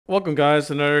Welcome guys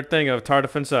to another thing of Tower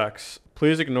Defense X.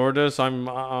 Please ignore this,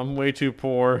 I'm way too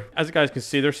poor. As you guys can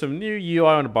see, there's some new UI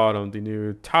on the bottom, the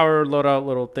new tower loadout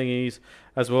little thingies,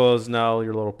 as well as now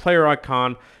your little player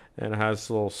icon, and it has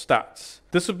little stats.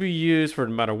 This will be used for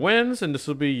the amount of wins, and this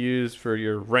will be used for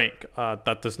your rank.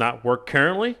 That does not work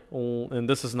currently, and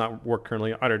this does not work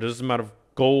currently either. This is the amount of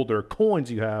gold or coins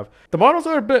you have. The models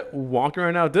are a bit wonky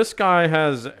right now. This guy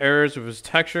has errors with his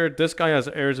texture. This guy has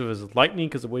errors with his lightning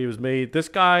because of the way he was made. This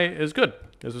guy is good.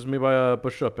 This was made by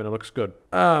Bush Up and it looks good.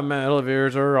 Ah man,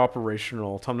 elevators are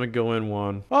operational. Time to go in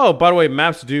one. Oh, by the way,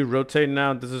 maps do rotate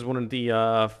now. This is one of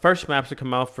the first maps to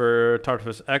come out for Tower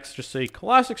Defense X. Just a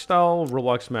classic style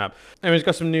Roblox map. And it's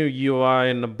got some new UI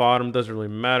in the bottom. Doesn't really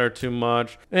matter too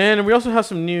much. And we also have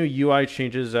some new UI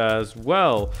changes as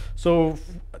well. So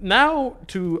now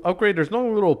to upgrade, there's no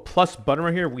little plus button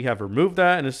right here. We have removed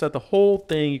that, and instead the whole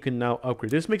thing you can now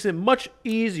upgrade. This makes it much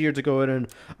easier to go ahead and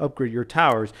upgrade your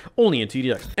towers only in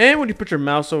TDX. And when you put your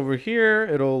mouse over here,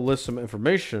 it'll list some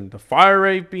information. The fire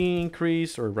rate being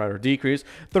increased, or rather decreased,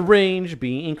 the range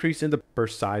being increased, and the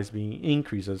burst size being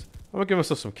increases. I'm gonna give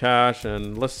myself some cash,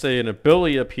 and let's say an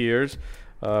ability appears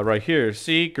right here.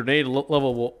 See, grenade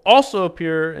level will also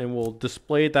appear and will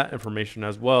display that information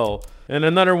as well. And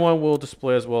another one will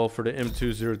display as well for the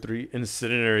M203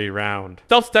 incendiary round.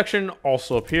 Stealth detection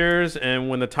also appears, and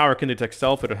when the tower can detect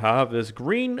stealth, it'll have this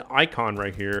green icon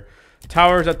right here.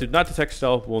 Towers that do not detect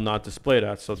stealth will not display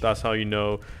that, so that's how you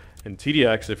know in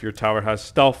TDX if your tower has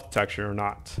stealth detection or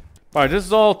not. Alright, this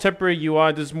is all temporary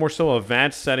UI. This is more so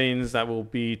advanced settings that will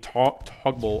be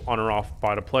toggleable on or off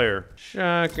by the player.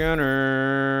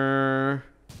 Shotgunner.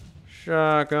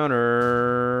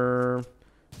 Shotgunner.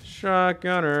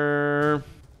 Shotgunner.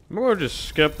 I'm going to just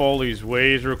skip all these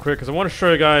waves real quick because I want to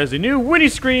show you guys the new winning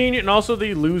screen and also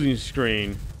the losing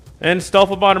screen. And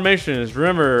stealth abominations.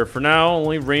 Remember, for now,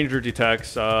 only Ranger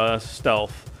detects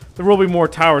stealth. There will be more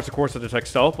towers, of course, that detect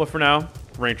stealth, but for now,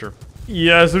 Ranger.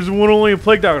 Yes, there's one only in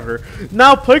Plague Doctor.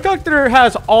 Now, Plague Doctor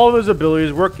has all of his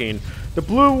abilities working. The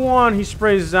blue one, he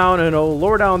sprays down and it'll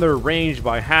lower down their range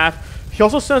by half. He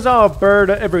also sends out a bird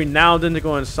every now and then to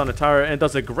go and stun a tower, and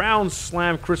does a ground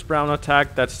slam Chris Brown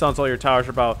attack that stuns all your towers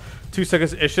for about 2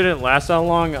 seconds. It shouldn't last that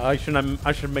long. I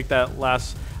should make that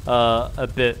last a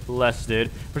bit less, dude.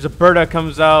 There's a bird that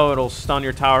comes out. It'll stun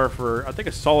your tower for, I think,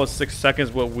 a solid 6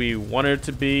 seconds, what we want it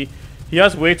to be. He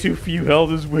has way too few health.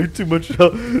 There's way too much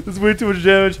health. There's way too much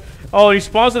damage. Oh, and he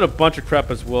spawns in a bunch of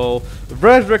crap as well.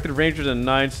 Red directed Rangers and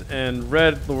Knights, and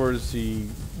red lowers the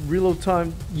reload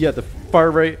time. Yeah, the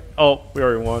fire rate. Oh, we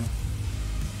already won.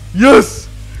 Yes!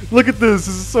 Look at this.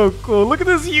 This is so cool. Look at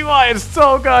this UI. It's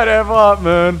so goddamn hot,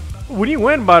 man. When you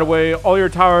win, by the way, all your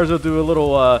towers will do a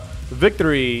little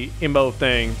victory emote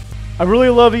thing. I really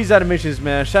love these animations,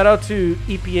 man. Shout out to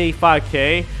EPA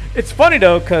 5K. It's funny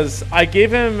though, because I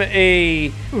gave him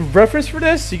a reference for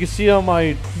this. You can see on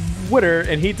my Twitter,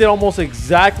 and he did almost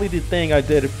exactly the thing I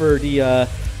did for the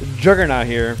Juggernaut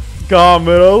here. God,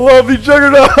 man, I love the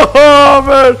Juggernaut. Oh,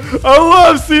 man, I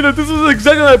love seeing it. This is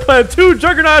exactly what I planned. 2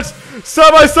 Juggernauts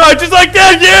side by side, just like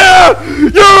that. Yeah!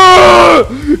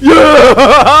 Yeah!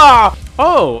 Yeah!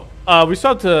 Oh. We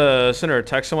still have to send our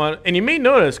text someone, and you may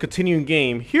notice continuing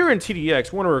game here in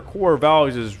TDX. One of our core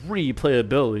values is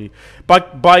replayability.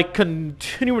 By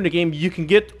continuing the game, you can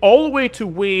get all the way to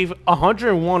wave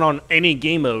 101 on any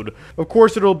game mode. Of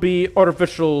course, it'll be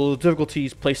artificial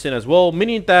difficulties placed in as well,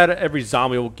 meaning that every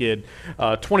zombie will get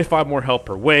 25 more health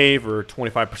per wave or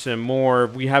 25% more.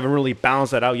 We haven't really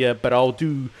balanced that out yet, but I'll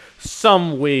do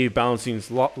some wave balancings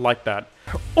like that.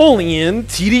 Only in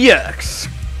TDX.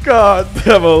 God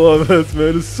damn, I love this,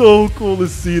 man. It's so cool to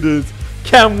see this.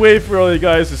 Can't wait for all you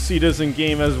guys to see this in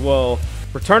game as well.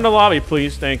 Return to lobby,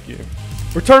 please. Thank you.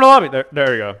 Return to lobby.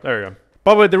 There you go. There you go.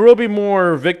 By the way, there will be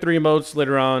more victory emotes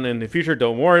later on in the future.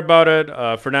 Don't worry about it.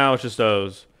 For now, it's just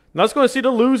those. Now let's go and see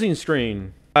the losing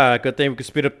screen. Good thing we can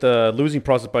speed up the losing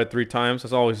process by 3 times.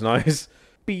 That's always nice.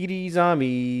 Speedy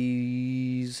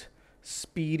zombies.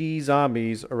 Speedy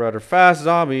zombies. Or rather, fast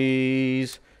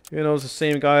zombies. You know, it's the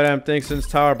same goddamn thing since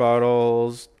Tower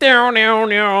Battles. Down, down,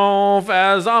 down,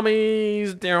 fast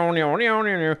zombies. Down, down, down,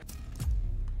 down.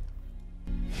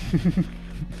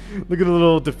 Look at the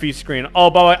little defeat screen. Oh,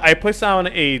 by the way, I placed down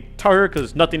a tower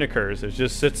because nothing occurs. It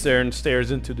just sits there and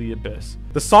stares into the abyss.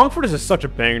 The song for this is such a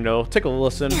banger, though. Take a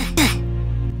listen.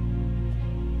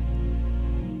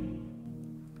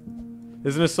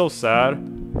 Isn't it so sad?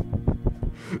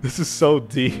 This is so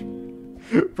deep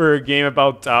for a game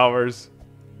about towers.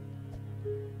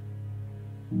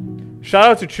 Shout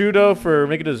out to Trudeau for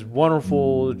making this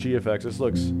wonderful GFX. This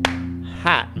looks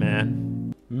hot,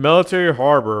 man. Military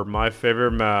Harbor, my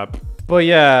favorite map. But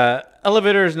yeah,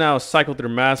 Elevators now cycle through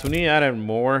mass. We need to add in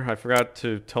more. I forgot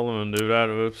to tell them to do that.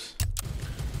 Oops.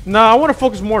 No, I want to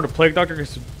focus more on the Plague Doctor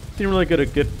because he didn't really get a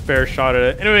good fair shot at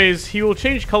it. Anyways, he will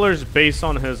change colors based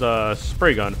on his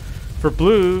spray gun. For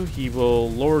blue, he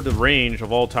will lower the range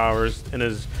of all towers in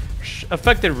his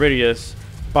affected radius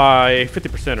by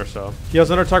 50% or so. He has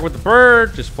another target with the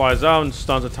bird, just flies out and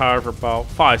stuns the tower for about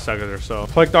 5 seconds or so.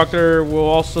 Plague Doctor will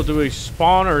also do a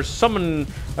spawn or summon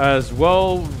as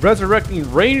well,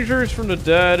 resurrecting rangers from the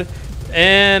dead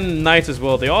and knights as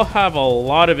well. They all have a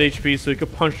lot of HP, so he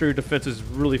could punch through defenses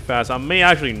really fast. I may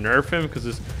actually nerf him because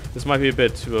this might be a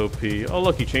bit too OP. Oh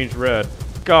look, he changed red.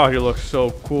 God, he looks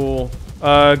so cool.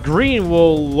 Green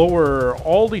will lower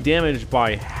all the damage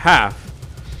by half,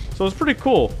 so it's pretty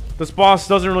cool. This boss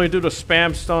doesn't really do the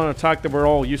spam stun attack that we're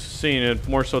all used to seeing. It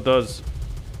more so does,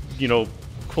 you know,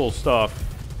 cool stuff.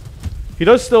 He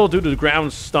does still do the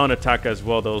ground stun attack as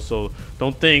well, though. So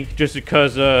don't think just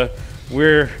because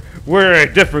we're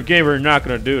a different game, we're not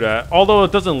gonna do that. Although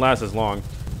it doesn't last as long.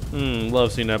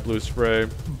 Love seeing that blue spray.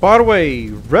 By the way,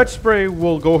 red spray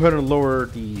will go ahead and lower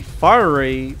the fire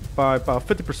rate by about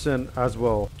 50% as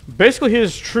well. Basically, he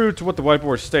is true to what the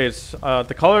whiteboard states.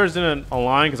 The colors didn't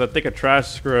align because I think a trash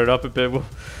screwed it up a bit.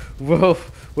 We'll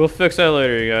fix that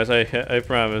later, you guys. I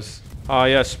promise.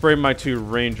 Yeah, spray my 2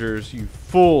 rangers, you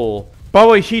fool. By the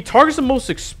way, he targets the most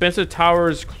expensive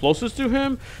towers closest to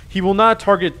him. He will not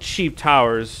target cheap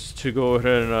towers to go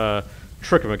ahead and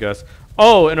trick him, I guess.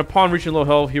 Oh, and upon reaching low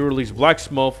health, he released black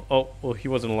smoke. Oh, well, he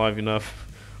wasn't alive enough.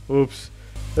 Oops.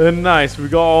 And nice, we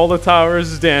got all the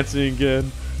towers dancing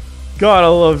again. God, I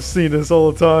love seeing this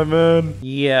all the time, man.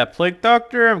 Yeah, Plague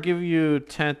Doctor, I'm giving you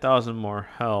 10,000 more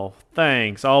health.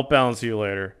 Thanks, I'll balance you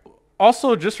later.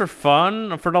 Also, just for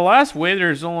fun, for the last wave,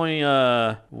 there's only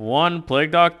 1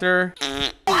 Plague Doctor.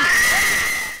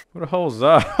 What the hell is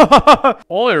that?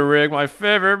 Holy Rig, my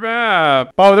favorite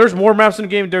map. Oh, there's more maps in the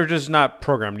game. They're just not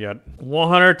programmed yet.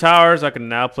 100 towers. I can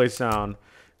now play sound.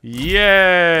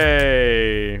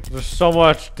 Yay! There's so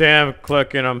much damn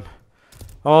clicking. I'm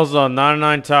also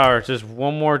 99 towers. Just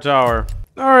 1 more tower.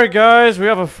 Alright, guys. We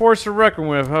have a force to reckon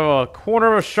with. Have a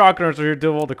corner of shotgunners here to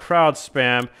deal with all the crowd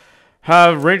spam.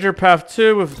 Have Ranger Path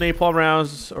 2 with napalm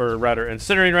rounds, or rather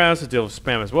incinerating rounds to deal with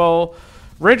spam as well.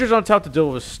 Rangers on top to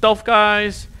deal with stealth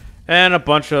guys. And a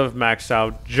bunch of maxed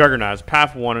out juggernauts,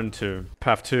 Path 1 and 2.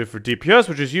 Path 2 for DPS,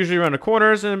 which is usually around the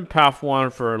corners, and Path 1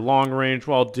 for long range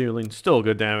while dealing still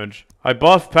good damage. I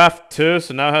buffed Path 2,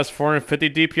 so now it has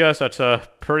 450 DPS. That's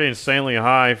pretty insanely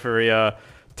high for a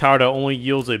tower that only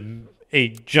yields a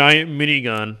giant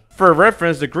minigun. For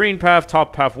reference, the green path,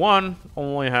 top Path 1,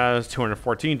 only has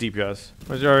 214 DPS.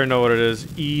 As you already know what it is.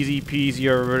 Easy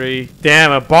peasy, everybody.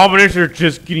 Damn, Abominations are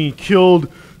just getting killed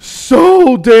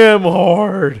so damn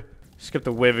hard. Skip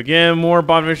the wave again, more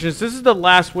Abominations. This is the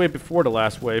last wave before the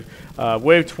last wave.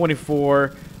 Wave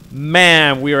 24.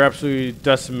 Man, we are absolutely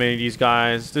decimating these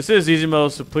guys. This is easy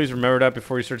mode, so please remember that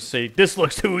before you start to say, this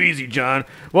looks too easy, John.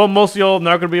 Well, most of y'all are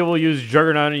not going to be able to use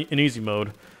Juggernaut in easy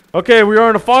mode. Okay, we are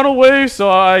in the final wave, so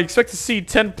I expect to see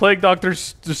 10 Plague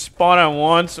Doctors just spawn at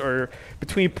once, or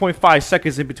between 0.5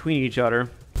 seconds in between each other.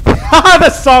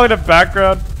 That song in the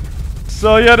background.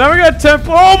 So yeah, now we got 10.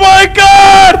 Oh my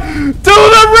god! Dude,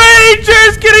 the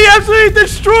Rangers getting absolutely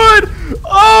destroyed!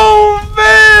 Oh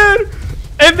man!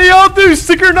 And they all do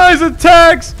synchronized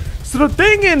attacks. So the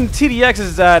thing in TDX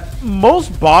is that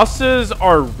most bosses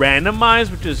are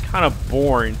randomized, which is kind of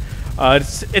boring.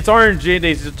 It's RNG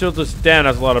days until this Dan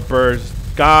has a lot of birds.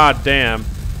 God damn.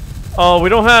 Oh, we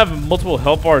don't have multiple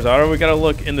health bars out. We gotta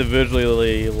look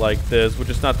individually like this, which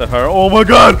is not that hard. Oh my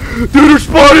god! Dude, they're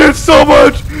spawning so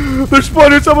much! They're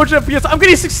spawning so much FPS. I'm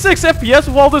getting 66 FPS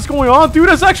with all this going on. Dude,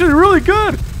 that's actually really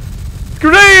good.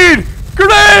 Grenade!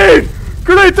 Grenade!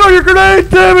 Grenade! Throw your grenade!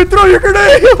 Damn it! Throw your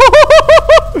grenade!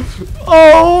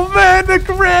 Oh man, the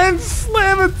Grand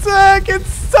Slam attack!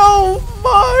 It's so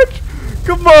much!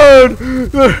 Come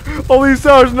on! All these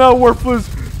towers now worthless.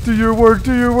 Do your work,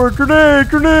 do your work. Grenade,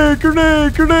 grenade,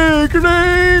 grenade, grenade,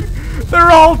 grenade.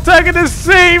 They're all tagging the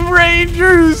same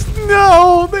Rangers.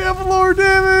 No, they have lower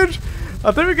damage.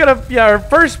 I think we got a, yeah, our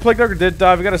first Plague Doctor did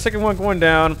die. We got a second one going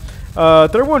down.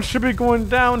 Third one should be going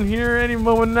down here any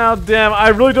moment now. Damn, I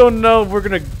really don't know if we're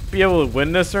going to be able to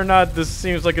win this or not. This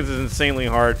seems like it's insanely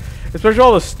hard. Especially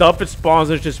all the stuff it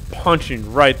spawns is just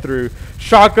punching right through.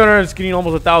 Shotgunner is getting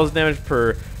almost 1,000 damage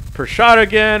per shot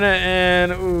again,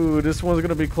 and ooh, this one's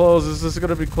gonna be close. This is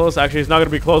gonna be close. Actually, it's not gonna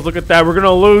be close. Look at that. We're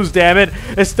gonna lose, damn it.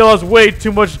 It still has way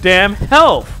too much damn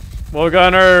health. Well, we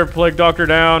got our Plague Doctor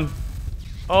down.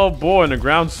 Oh boy, and the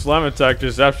ground slam attack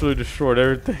just absolutely destroyed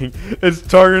everything. It's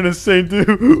targeting the same dude.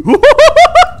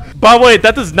 By the way,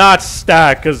 that does not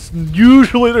stack, because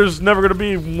usually there's never going to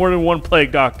be more than one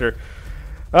Plague Doctor.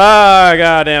 Ah,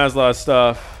 goddamn, that's a lot of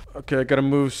stuff. Okay, I gotta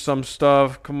move some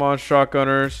stuff. Come on,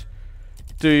 shotgunners.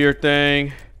 Do your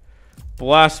thing.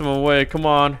 Blast them away. Come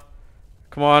on.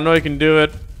 Come on, I know you can do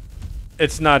it.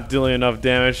 It's not dealing enough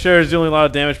damage. Sure, it's dealing a lot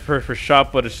of damage per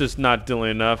shot, but it's just not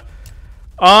dealing enough.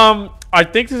 I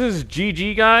think this is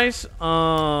GG, guys.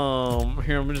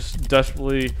 Here, I'm just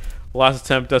desperately... Last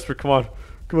attempt, desperate. Come on.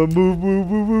 Come on,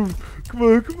 move. Come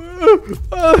on.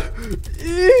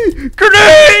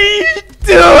 Grenade!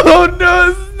 Oh,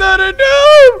 no, it's not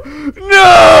enough!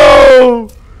 No!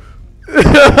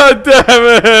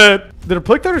 Damn it! Did the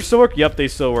Plague Doctor still work? Yep, they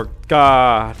still work.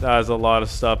 God, that is a lot of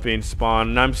stuff being spawned.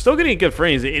 And I'm still getting good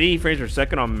frames. 80 frames per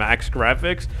second on max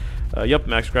graphics. Yep,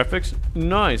 max graphics.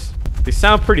 Nice. They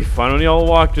sound pretty fun when y'all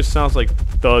walk. Just sounds like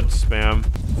thud spam.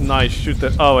 Nice, shoot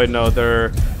that. Oh, wait, no,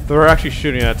 they're actually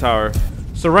shooting at a tower.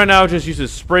 So right now, it just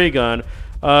uses spray gun.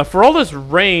 For all this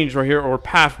range right here, or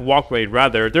path walkway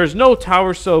rather, there's no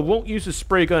tower, so it won't use the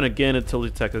spray gun again until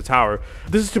it detects the tower.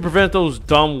 This is to prevent those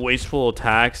dumb, wasteful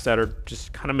attacks that are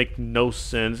just kind of make no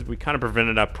sense. We kind of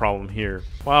prevented that problem here.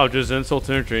 Wow, just insult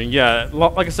to injury. Yeah,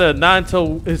 like I said, not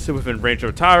until it's within range of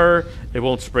a tower, it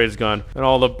won't spray his gun. And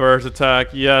all the burst attack,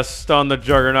 yes, stun the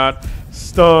Juggernaut.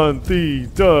 Stun the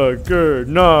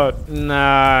Juggernaut.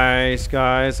 Nice,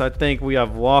 guys. I think we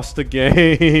have lost the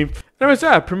game. Anyways,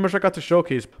 yeah, pretty much I got to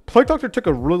showcase. Plague Doctor took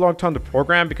a really long time to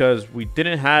program because we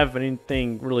didn't have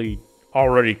anything really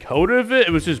already coded of it.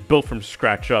 It was just built from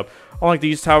scratch up. Unlike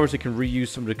these towers, it can reuse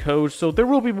some of the code. So there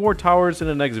will be more towers in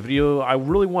the next video. I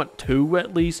really want 2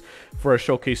 at least for a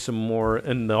showcase some more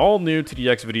in the all new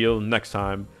TDX video next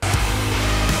time.